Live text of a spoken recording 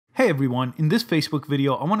Hey everyone, in this Facebook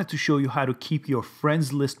video, I wanted to show you how to keep your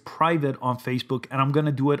friends list private on Facebook, and I'm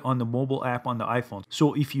gonna do it on the mobile app on the iPhone.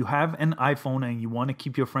 So if you have an iPhone and you wanna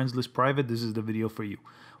keep your friends list private, this is the video for you.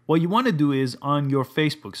 What you wanna do is on your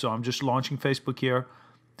Facebook, so I'm just launching Facebook here.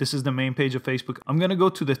 This is the main page of Facebook. I'm gonna go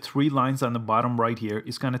to the three lines on the bottom right here.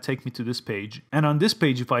 It's gonna take me to this page. And on this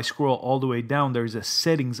page, if I scroll all the way down, there's a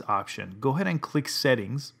settings option. Go ahead and click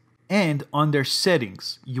settings. And under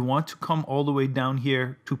settings, you want to come all the way down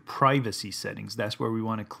here to privacy settings. That's where we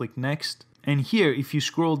want to click next. And here, if you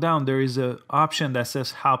scroll down, there is an option that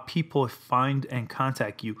says how people find and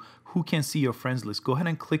contact you, who can see your friends list. Go ahead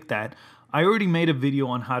and click that. I already made a video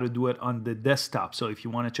on how to do it on the desktop. So if you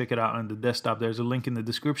want to check it out on the desktop, there's a link in the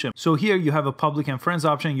description. So here you have a public and friends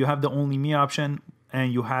option. You have the only me option.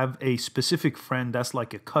 And you have a specific friend, that's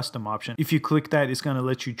like a custom option. If you click that, it's gonna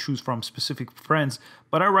let you choose from specific friends,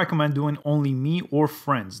 but I recommend doing only me or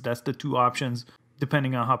friends. That's the two options,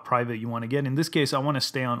 depending on how private you wanna get. In this case, I wanna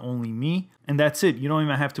stay on only me, and that's it. You don't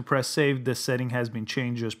even have to press save. The setting has been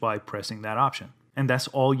changed just by pressing that option. And that's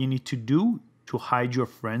all you need to do to hide your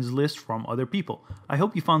friends list from other people. I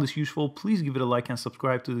hope you found this useful. Please give it a like and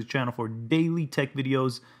subscribe to the channel for daily tech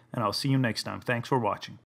videos, and I'll see you next time. Thanks for watching.